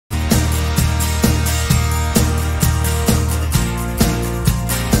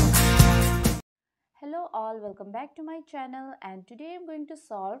Hello all, welcome back to my channel, and today I'm going to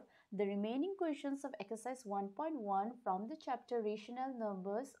solve the remaining questions of exercise 1.1 from the chapter Rational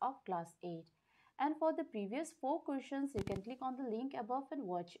Numbers of class 8. And for the previous 4 questions, you can click on the link above and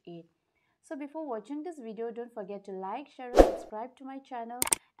watch it. So before watching this video, don't forget to like, share and subscribe to my channel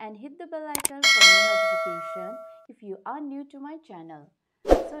and hit the bell icon for new notification if you are new to my channel.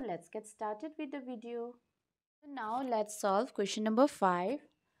 So let's get started with the video. So now let's solve question number 5.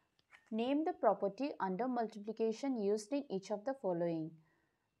 Name the property under multiplication used in each of the following.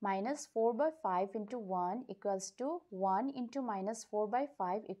 Minus 4 by 5 into 1 equals to 1 into minus 4 by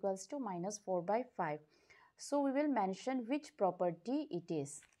 5 equals to minus 4 by 5. So we will mention which property it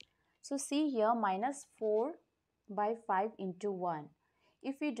is. So see here, minus 4 by 5 into 1.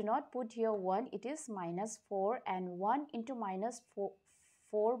 If we do not put here 1, it is minus 4, and 1 into minus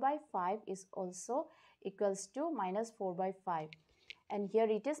 4 by 5 is also equals to minus 4 by 5. And here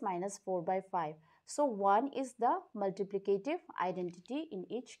it is minus 4 by 5. So 1 is the multiplicative identity in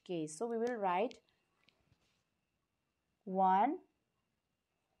each case. So we will write 1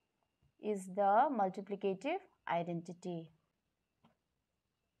 is the multiplicative identity.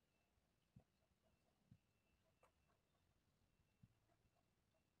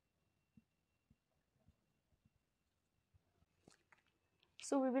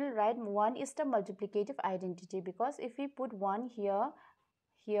 So we will write 1 is the multiplicative identity, because if we put 1 here,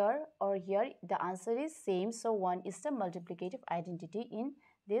 or here, the answer is same. So 1 is the multiplicative identity in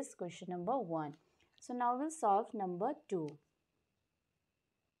this question number 1. So now we'll solve number 2.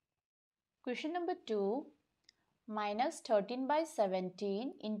 Question number 2. Minus 13 by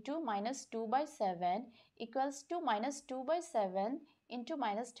 17 into minus 2 by 7 equals to minus 2 by 7 into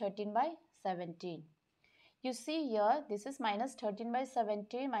minus 13 by 17. You see here, this is minus 13 by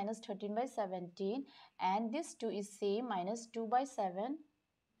 17, minus 13 by 17, and this 2 is same, minus 2 by 7,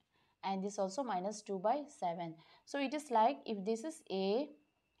 and this also minus 2 by 7. So it is like, if this is A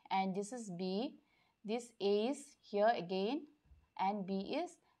and this is B, this A is here again and B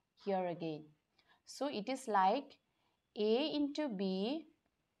is here again. So it is like A into B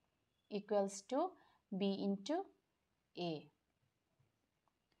equals to B into A.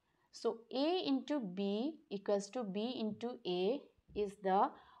 So A into B equals to B into A is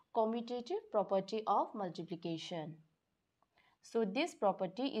the commutative property of multiplication. So this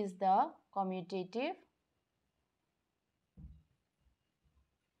property is the commutative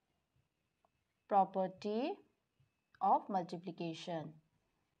property of multiplication.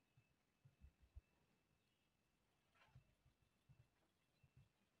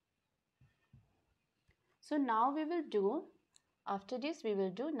 So now we will do, after this we will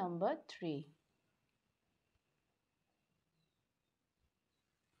do number 3.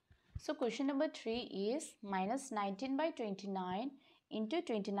 So question number 3 is minus 19 by 29 into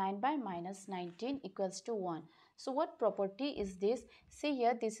 29 by minus 19 equals to 1. So what property is this? See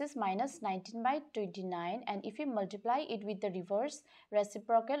here, this is minus 19 by 29, and if we multiply it with the reverse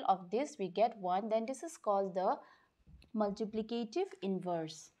reciprocal of this, we get 1. Then this is called the multiplicative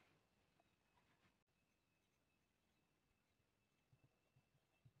inverse.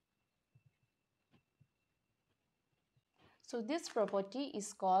 So this property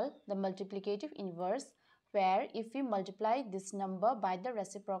is called the multiplicative inverse, where if we multiply this number by the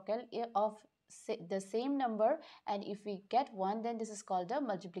reciprocal of the same number, and if we get 1, then this is called the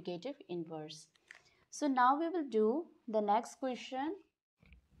multiplicative inverse. So now we will do the next question.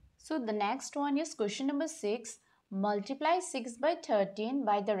 So the next one is question number 6. Multiply 6 by 13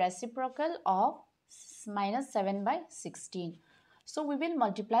 by the reciprocal of minus 7 by 16. So we will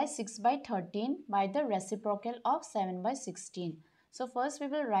multiply 6 by 13 by the reciprocal of 7 by 16. So first we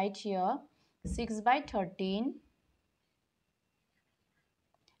will write here 6 by 13,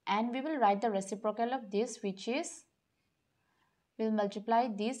 and we will write the reciprocal of this, which is, we'll multiply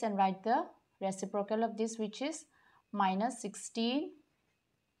this and write the reciprocal of this, which is minus 16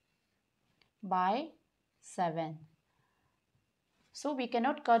 by 7. So we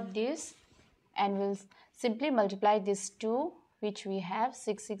cannot cut this, and we'll simply multiply this 2, which we have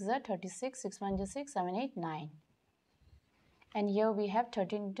 6 6 are 36, 6 1 is 6, 7 8 9. And here we have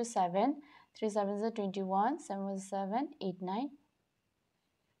 13 into 7, 3 7 is 21, 7 was 7, 8 9.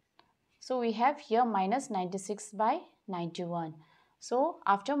 So we have here minus 96 by 91. So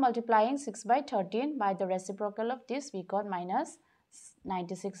after multiplying 6 by 13 by the reciprocal of this, we got minus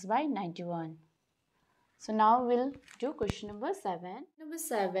 96 by 91. So now we'll do question number 7. Number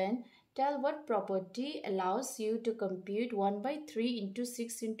 7, tell what property allows you to compute 1 by 3 into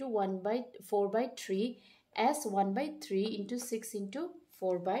 6 into 1 by 4 by 3 as 1 by 3 into 6 into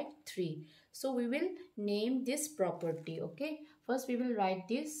 4 by 3. So we will name this property, okay. First we will write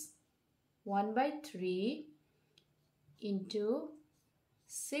this 1 by 3 into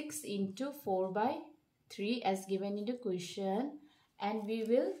 6 into 4 by 3 as given in the question, and we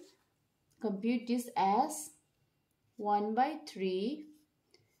will compute this as 1 by 3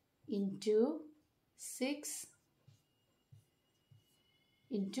 into 6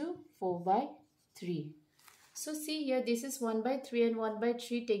 into 4 by 3. So see here, this is 1 by 3 and 1 by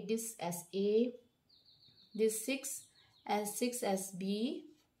 3. Take this as A, this 6 and 6 as B,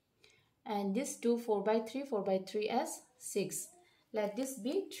 and this 2 4 by 3 as 6. Let this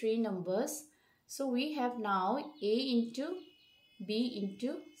be 3 numbers. So we have now A into B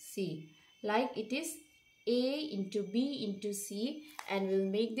into C. Like it is A into B into C, and we'll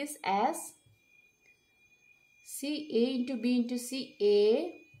make this as C, A into B into C,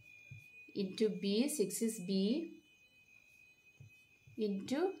 A into B, 6 is B,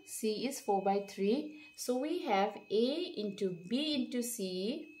 into C is 4 by 3. So we have A into B into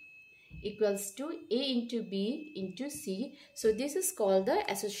C equals to A into B into C. So this is called the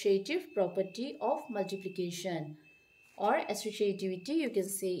associative property of multiplication, or associativity, you can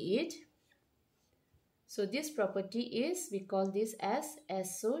say it. So this property is, we call this as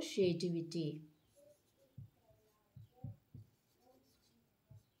associativity.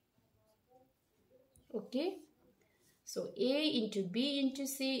 Okay. So A into B into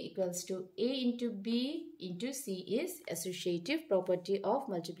C equals to A into B into C is associative property of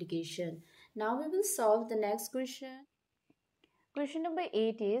multiplication. Now we will solve the next question. Question number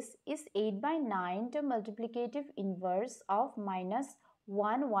 8 is 8 by 9 the multiplicative inverse of minus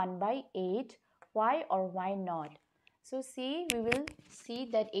 1 by 8? Why or why not? So see, we will see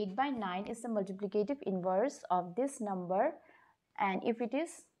that 8 by 9 is the multiplicative inverse of this number, and if it is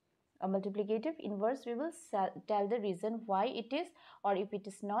a multiplicative inverse, we will tell the reason why it is, or if it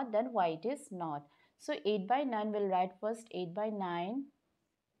is not, then why it is not. So 8 by 9, we'll write first 8 by 9,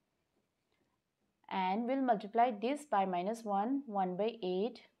 and we'll multiply this by minus 1 by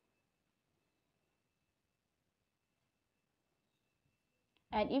 8,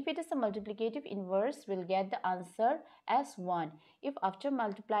 and if it is a multiplicative inverse, we'll get the answer as 1. If after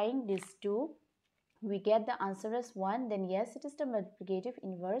multiplying these two we get the answer as 1, then yes, it is the multiplicative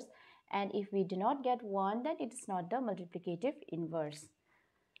inverse, and if we do not get 1, then it is not the multiplicative inverse.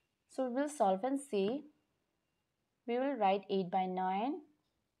 So we will solve and see. We will write 8 by 9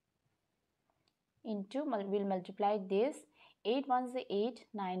 into, we'll multiply this, 8 ones are 8,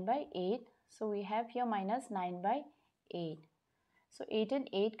 9 by 8, so we have here minus 9 by 8. So 8 and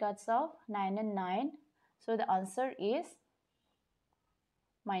 8 cuts off, 9 and 9, so the answer is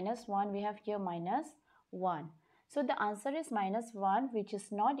minus 1. We have here minus 1. So the answer is minus 1, which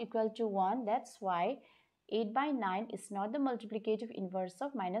is not equal to 1. That's why 8 by 9 is not the multiplicative inverse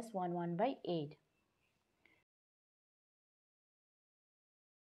of minus 1 by 8.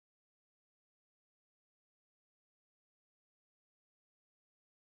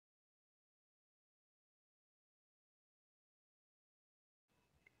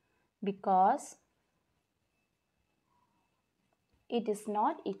 Because it is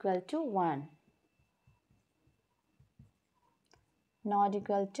not equal to 1. Not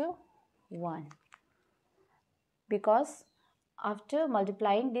equal to 1. Because after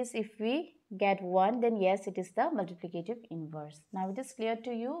multiplying this, if we get 1, then yes, it is the multiplicative inverse. Now it is clear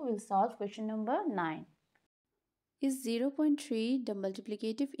to you. We'll solve question number 9. Is 0.3 the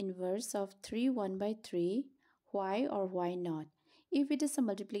multiplicative inverse of 3 1 by 3? Why or why not? If it is a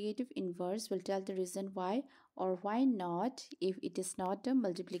multiplicative inverse, we'll tell the reason why, or why not if it is not a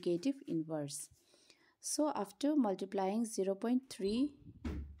multiplicative inverse. So after multiplying 0.3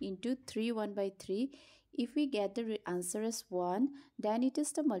 into 3 1 by 3, if we get the answer as 1, then it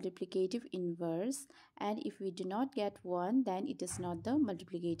is the multiplicative inverse, and if we do not get 1, then it is not the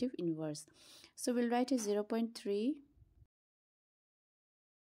multiplicative inverse. So we'll write a 0.3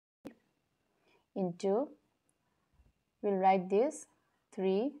 into, we'll write this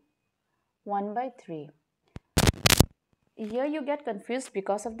 3 1 by 3. Here you get confused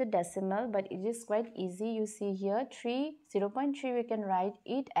because of the decimal, but it is quite easy. You see here 0.3 we can write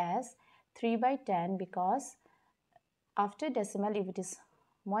it as 3 by 10, because after decimal, if it is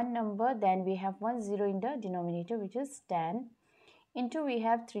one number, then we have 1 0 in the denominator, which is 10, into we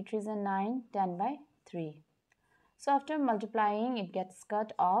have 3 3s are 9, 10 by 3. So after multiplying, it gets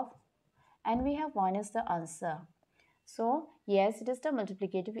cut off, and we have 1 as the answer. So yes, it is the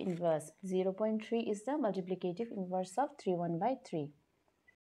multiplicative inverse. 0.3 is the multiplicative inverse of 3 1 by 3.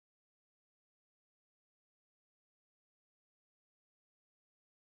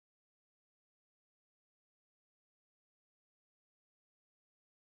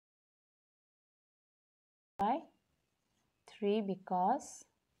 By 3, because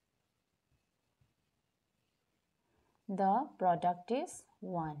The product is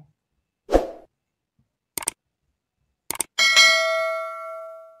 1.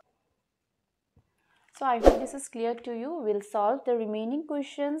 So I hope this is clear to you. We'll solve the remaining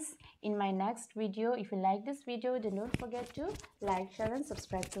questions in my next video. If you like this video, then don't forget to like, share and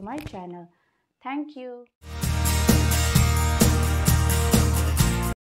subscribe to my channel. Thank you.